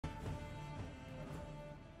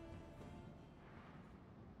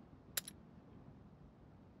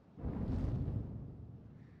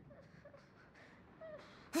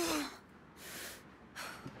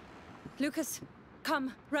Lucas,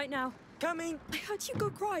 come, right now. Coming! I heard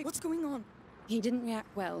Hugo cry. What's going on? He didn't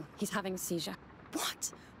react well. He's having a seizure.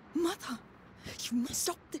 What? Mother! You must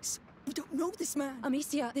stop this. We don't know this man.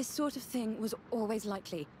 Amicia, this sort of thing was always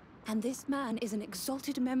likely. And this man is an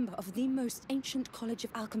exalted member of the most ancient college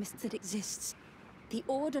of alchemists that exists. The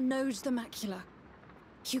Order knows the macula.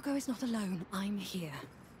 Hugo is not alone. I'm here.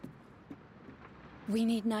 We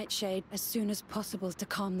need Nightshade as soon as possible to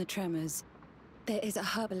calm the tremors. There is a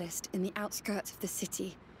herbalist in the outskirts of the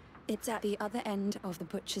city. It's at the other end of the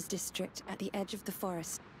Butcher's District, at the edge of the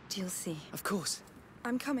forest. You'll see. Of course.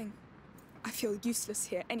 I'm coming. I feel useless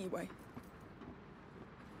here anyway.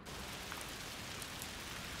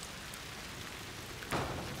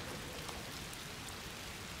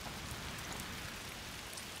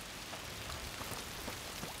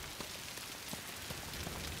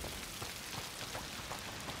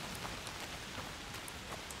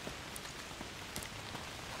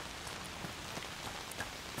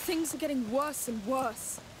 Things are getting worse and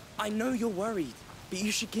worse. I know you're worried, but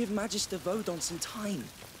you should give Magister Vaudon some time.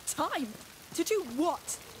 Time? To do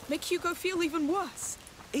what? Make Hugo feel even worse?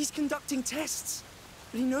 He's conducting tests,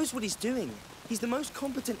 but he knows what he's doing. He's the most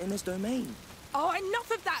competent in his domain. Oh,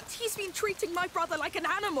 enough of that! He's been treating my brother like an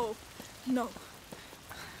animal! No.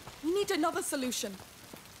 We need another solution.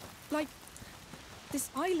 Like this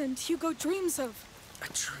island Hugo dreams of.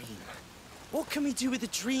 A dream? What can we do with a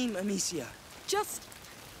dream, Amicia? Just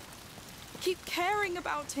keep caring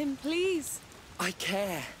about him, please. I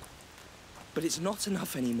care, but it's not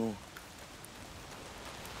enough anymore.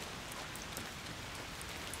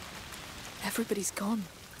 Everybody's gone.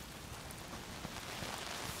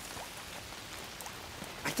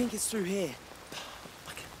 I think it's through here.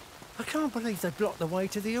 I can't believe they blocked the way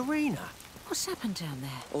to the arena. What's happened down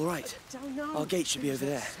there? All right. Our gate should be over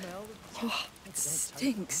there. Oh, it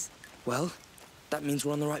stinks. Well, that means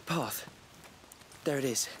we're on the right path. There it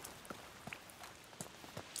is.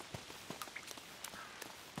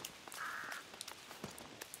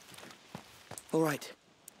 All right.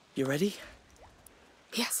 You ready?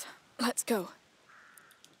 Yes, let's go.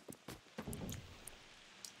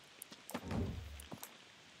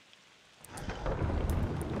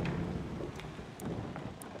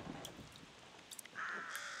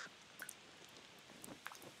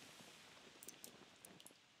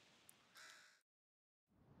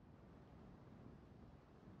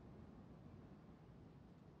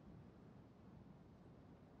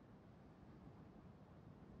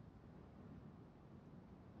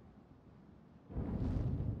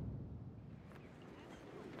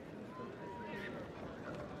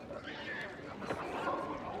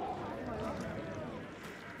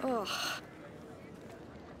 Ugh.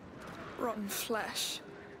 Rotten flesh.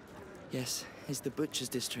 Yes, it's the Butcher's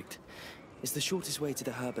District. It's the shortest way to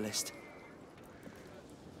the herbalist.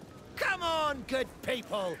 Come on, good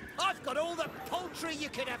people! I've got all the poultry you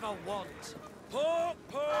could ever want. Pork,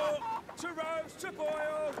 to roast, to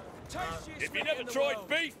boil. Tastiest If you never tried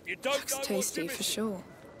beef, you don't Looks know what tasty you're for missing. sure.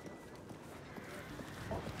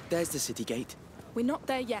 There's the city gate. We're not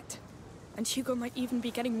there yet. And Hugo might even be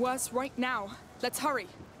getting worse right now. Let's hurry.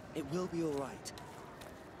 It will be all right.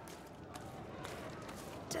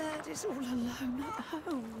 Dad is all alone at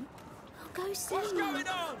home. I'll go see. What's going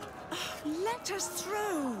on? Let us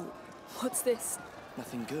through. What's this?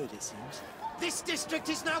 Nothing good, it seems. This district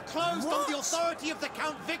is now closed on the authority of the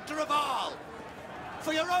Count Victor of Arles.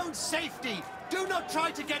 For your own safety, do not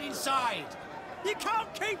try to get inside. You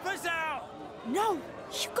can't keep us out! No!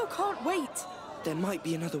 Hugo can't wait! There might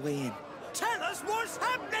be another way in. Tell us what's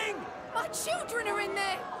happening! Our children are in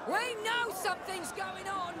there! We know something's going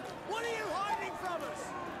on! What are you hiding from us?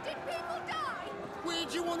 Did people die? Where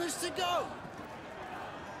do you want us to go?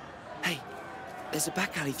 Hey, there's a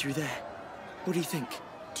back alley through there. What do you think?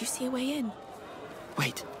 Do you see a way in?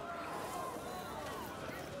 Wait.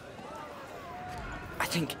 I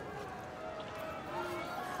think...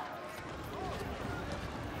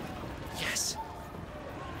 Yes.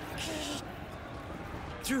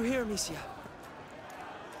 Through here, Amicia.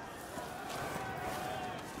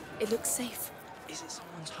 It looks safe. Is it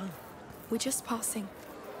someone's home? We're just passing.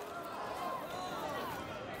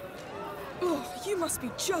 Oh, you must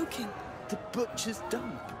be joking. The butcher's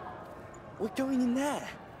dump. We're going in there.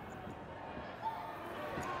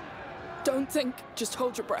 Don't think, just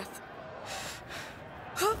hold your breath.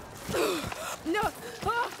 No!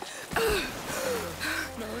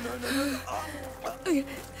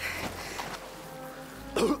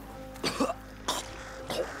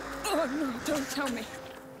 Oh no, don't tell me.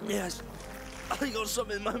 Yes. I got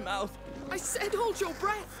something in my mouth. I said hold your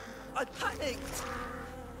breath. I panicked.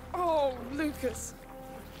 Oh, Lucas.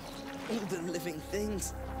 All the living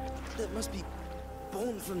things. that must be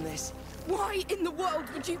born from this. Why in the world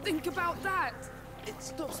would you think about that? It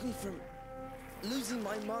stops me from losing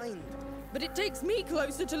my mind. But it takes me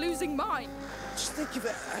closer to losing mine. Just think of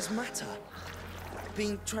it as matter.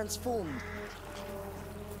 Being transformed.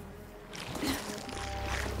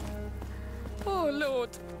 Oh, Lord.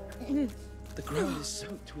 The ground is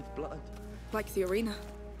soaked with blood. Like the arena.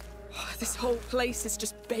 This whole place is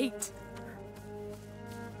just bait.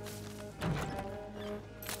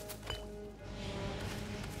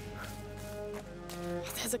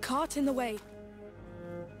 There's a cart in the way.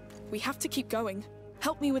 We have to keep going.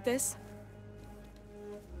 Help me with this.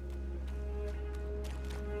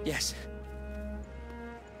 Yes.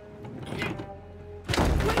 Wait,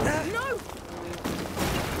 no!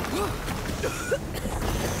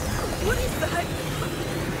 What is that?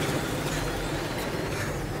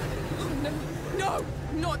 Oh, no. No!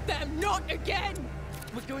 Not them! Not again!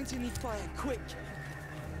 We're going to need fire, quick.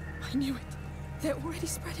 I knew it. They're already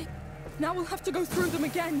spreading. Now we'll have to go through them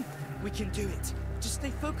again. We can do it. Just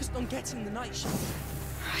stay focused on getting the night shift.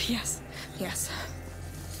 Yes, yes.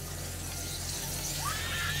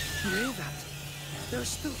 You hear that? There are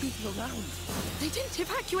still people around. They didn't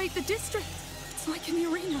evacuate the district. It's like in the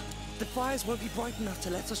arena. The fires won't be bright enough to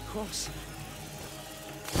let us cross.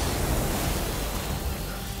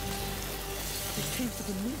 They came for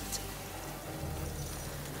the meat.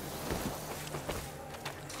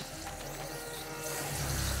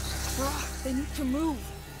 They need to move.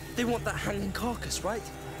 They want that hanging carcass, right?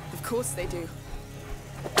 Of course they do.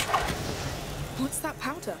 What's that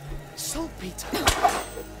powder? Saltpeter.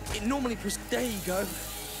 It normally There you go.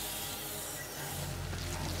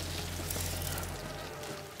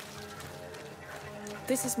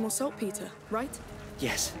 This is more saltpeter, right?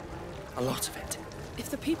 Yes, a lot of it. If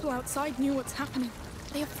the people outside knew what's happening,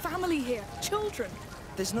 they have family here, children.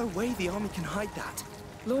 There's no way the army can hide that.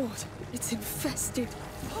 Lord, it's infested.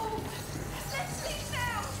 Let's leave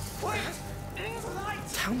now! Wait!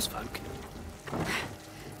 Townsfolk?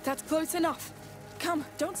 That's close enough. Come,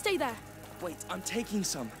 don't stay there. Wait, I'm taking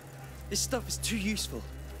some. This stuff is too useful.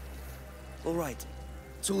 All right,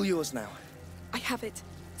 it's all yours now. I have it.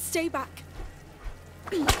 Stay back.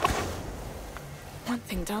 One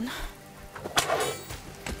thing done.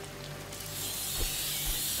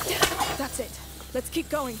 That's it. Let's keep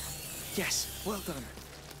going. Yes, well done.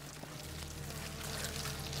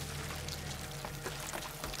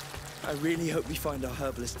 I really hope we find our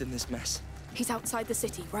herbalist in this mess. He's outside the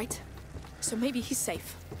city, right? So maybe he's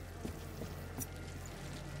safe.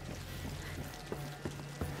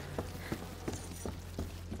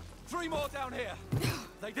 Three more down here.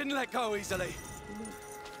 They didn't let go easily.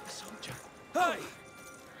 Soldier. Hey!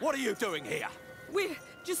 What are you doing here? We're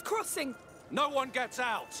just crossing. No one gets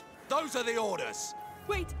out. Those are the orders.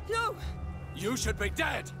 Wait, no! You should be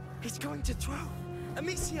dead. He's going to throw.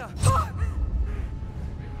 Amicia! Oh,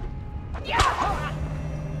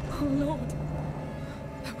 Lord.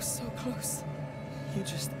 That was so close. You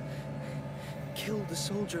just killed a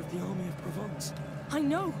soldier of the army of Provence. I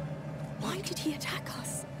know. Why did he attack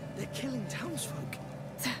us? They're killing townsfolk.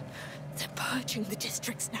 They're purging the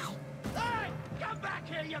districts now. Hey! Come back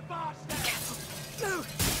here, you bastard! Careful. No!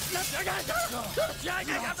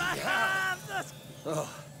 Oh,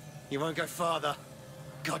 you won't go farther.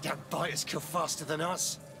 Goddamn biters kill faster than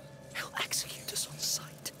us. He'll execute us on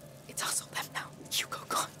sight. It's us or them now. Hugo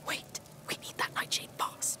can't wait. We need that nightshade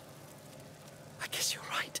pass. I guess you're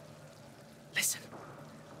right. Listen,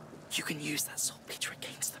 you can use that saltpeter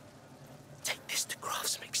against them. Take this to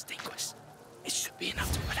Craftsman Extinguish. It should be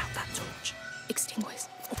enough to put out that torch. Extinguish.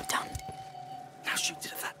 All done. Now shoot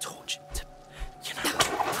it at that torch to, you know.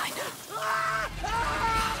 I know.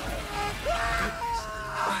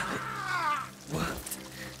 It worked.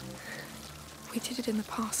 We did it in the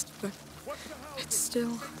past, but it's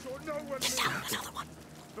still... Get down, another one.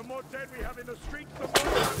 The more dead we have in the streets, the more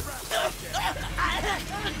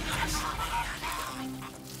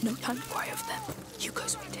No time to worry of them.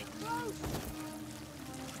 Hugo's waiting.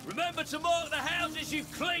 Remember to mark the houses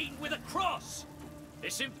you've cleaned with a cross.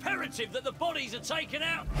 It's imperative that the bodies are taken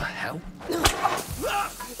out. The hell?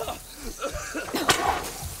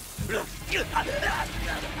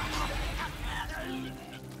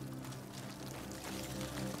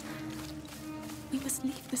 We must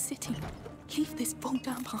leave the city. Leave this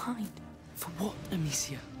Vaudin behind. For what,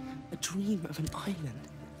 Amicia? A dream of an island?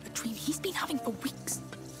 A dream he's been having for weeks.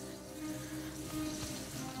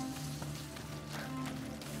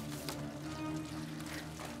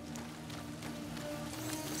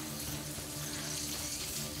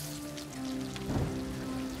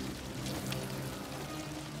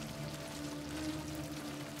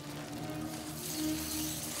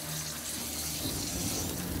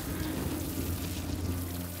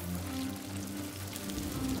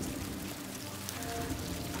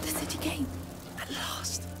 mighty game. At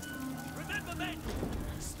last. Remember, men!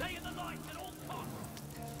 Stay in the light at all costs!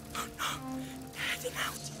 Oh no, they're heading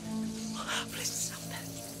out. Herbalist is up there.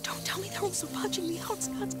 Don't tell me they're also purging the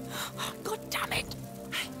outskirts. Oh, God damn it!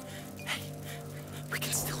 Hey, we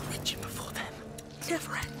can still reach him before them. It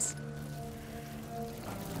never ends.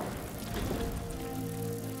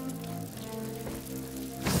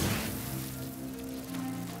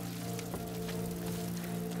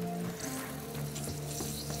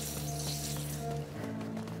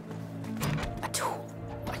 A tool.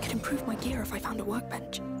 I could improve my gear if I found a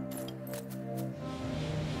workbench.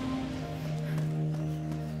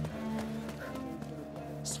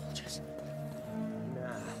 Soldiers.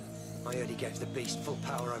 Nah, I heard he gave the beast full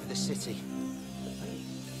power over the city.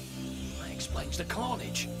 That explains the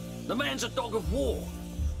carnage. The man's a dog of war.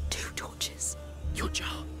 2 torches. Your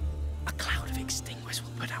jar. A cloud of extinguish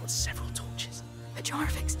will put out several torches. A jar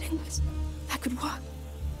of extinguish. That could work.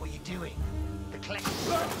 What are you doing? The collector.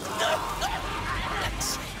 Let's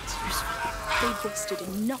say it's useful. They've wasted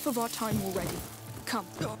enough of our time already. Come.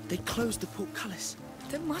 They closed the portcullis.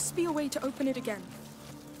 There must be a way to open it again.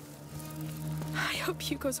 I hope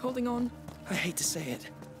Hugo's holding on. I hate to say it,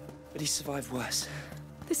 but he survived worse.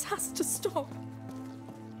 This has to stop.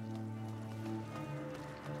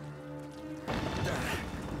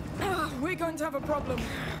 We're going to have a problem.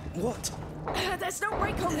 What? There's no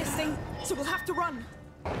brake on this thing, so we'll have to run.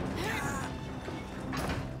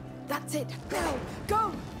 That's it. Now,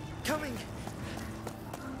 go! Coming!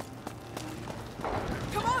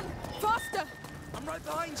 Come on! Faster! I'm right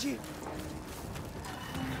behind you!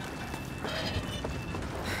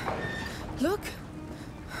 Look!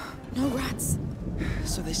 No rats.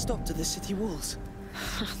 So they stopped at the city walls.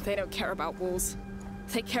 They don't care about walls.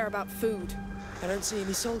 They care about food. I don't see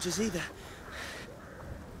any soldiers either.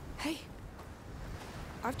 Hey,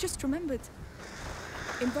 I've just remembered.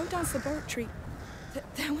 In Vaudin's laboratory,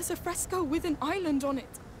 there was a fresco with an island on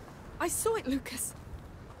it. I saw it, Lucas.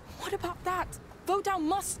 What about that? Vaudin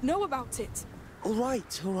must know about it. All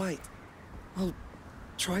right, all right. I'll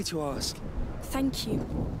try to ask. Thank you.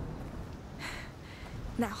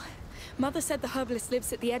 Now, Mother said the herbalist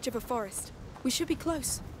lives at the edge of a forest. We should be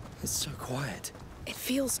close. It's so quiet. It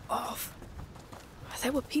feels off.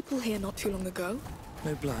 There were people here not too long ago.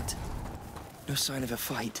 No blood. No sign of a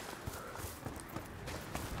fight.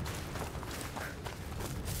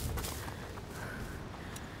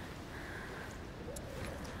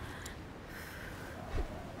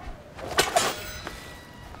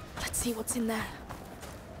 Let's see what's in there.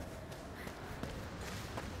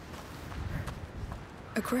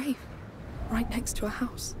 A grave. Right next to a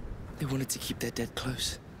house. They wanted to keep their dead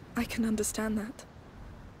close. I can understand that.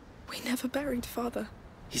 We never buried Father.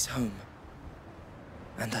 He's home.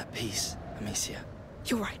 And at peace, Amicia.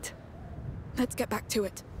 You're right. Let's get back to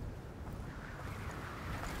it.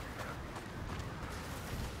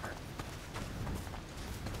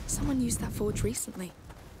 Someone used that forge recently.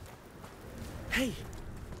 Hey!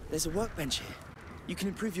 There's a workbench here. You can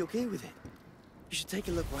improve your gear with it. You should take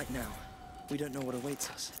a look right now. We don't know what awaits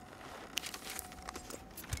us.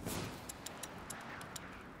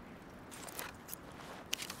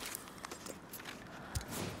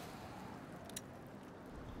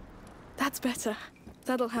 That's better.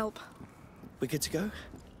 That'll help. We're good to go?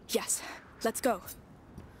 Yes. Let's go.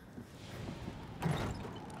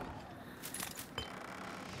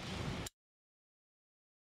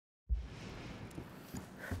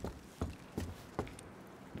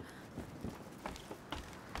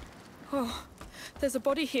 Oh, there's a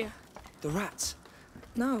body here. The rats.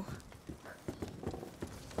 No.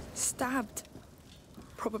 Stabbed.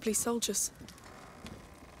 Probably soldiers.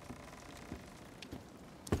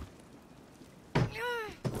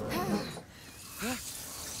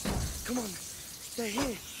 Come on. They're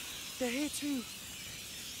here. They're here too.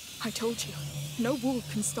 I told you, no wall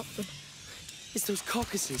can stop them. It's those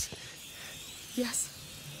carcasses. Yes,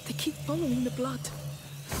 they keep following the blood.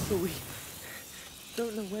 But we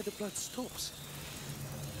don't know where the blood stops.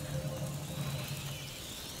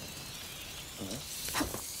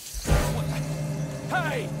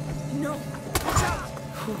 Hey! No!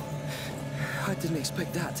 Whew. I didn't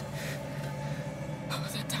expect that. Oh,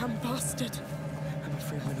 the damn bastard! I'm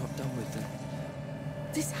afraid we're not done with them.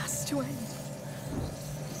 This has to end.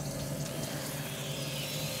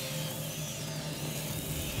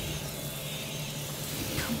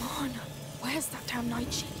 Come on, where's that damn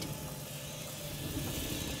nightsheet?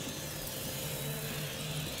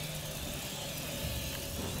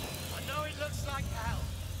 I know it looks like hell,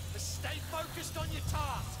 but stay focused on your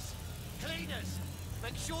tasks. Cleaners,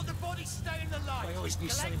 make sure the bodies stay in the light. I always knew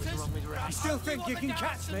something was Collectors, wrong with Ray. grab You still only think what you the can catch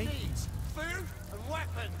garrison me? needs. food and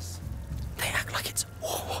weapons. They act like it's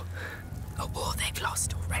war. A war they've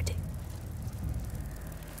lost already.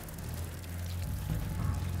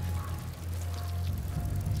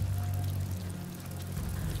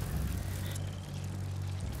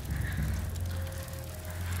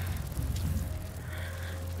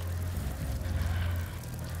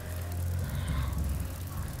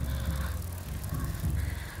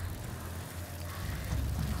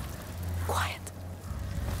 Quiet.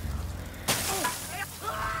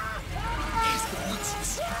 Here's the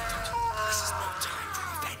nonsense. This is no time for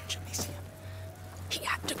revenge, Amicia. He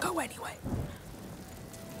had to go anyway.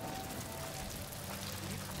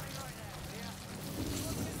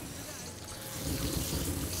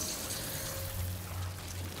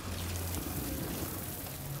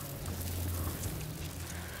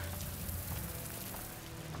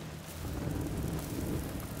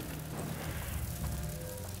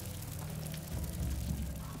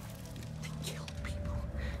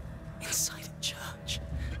 Inside a church.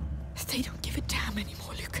 They don't give a damn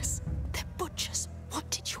anymore, Lucas. They're butchers. What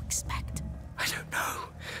did you expect? I don't know.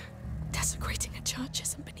 Desecrating a church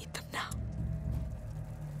isn't beneath them now.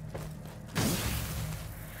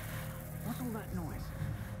 What's all that noise?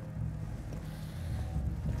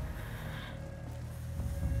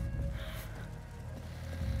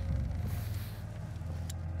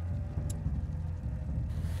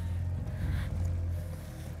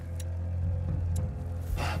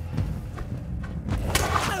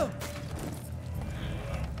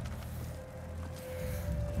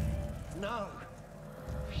 No.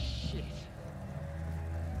 Shit.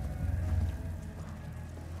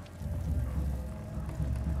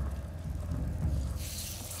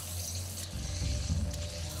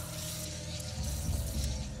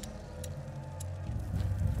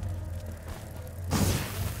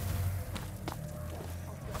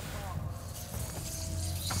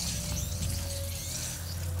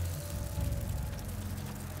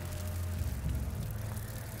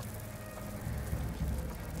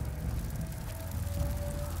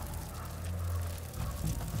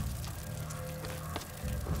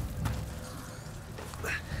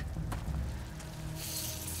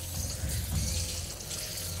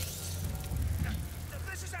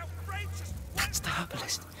 This is outrageous! That's the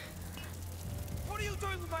herbalist. What are you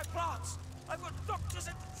doing with my plants? I've got doctors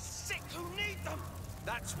and sick who need them!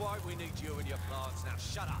 That's why we need you and your plants. Now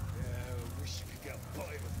shut up. Yeah, I wish you could get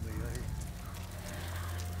by with me, eh?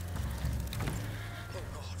 Oh,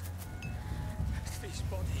 God. These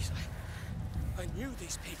bodies. I knew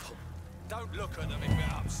these people. Don't look at them if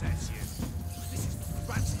it upsets you. This is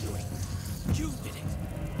Rat's doing. You did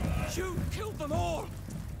it. You killed them all.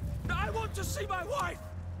 I want to see my wife.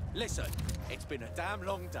 Listen, it's been a damn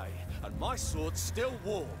long day, and my sword's still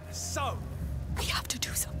warm, so... We have to do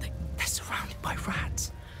something. They're surrounded by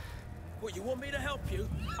rats. What, you want me to help you?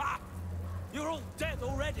 Ha! You're all dead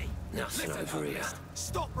already. Nothing Listen, over here. herbalist,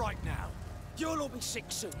 stop right now. You'll all be sick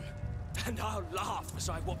soon. And I'll laugh as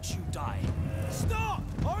I watch you die. Stop!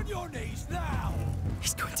 On your knees now!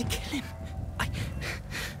 He's going to kill him.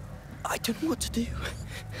 I don't know what to do.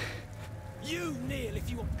 You kneel if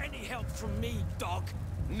you want any help from me, dog.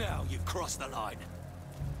 Now you've crossed the line.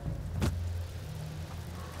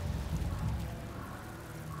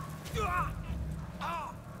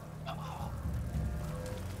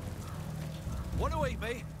 Want to eat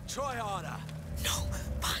me? Try harder. No,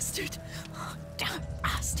 bastard. Oh, damn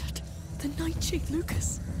bastard. The nightshade,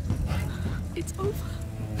 Lucas. It's over.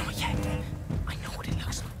 Not yet. I know what it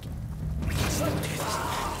looks like. We can still do this.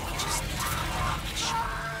 We just need to find the Amish.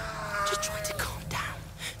 Just try to calm down.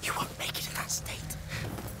 You won't make it in that state.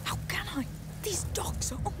 How can I? These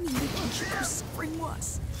dogs are only making you suffering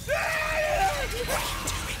worse. What are you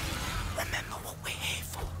doing? Remember what we're here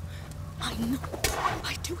for. I know.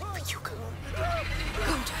 I do it for you.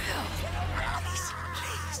 Go to hell. Alice,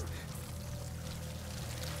 please.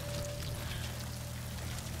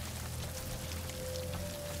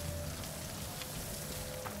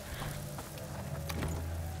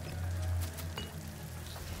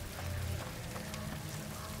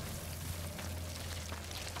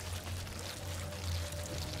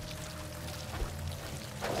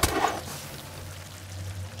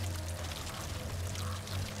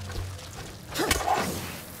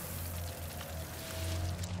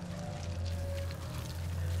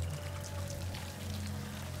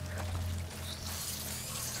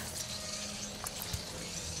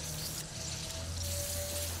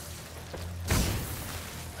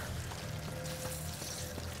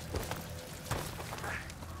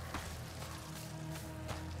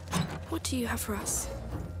 What do you have for us?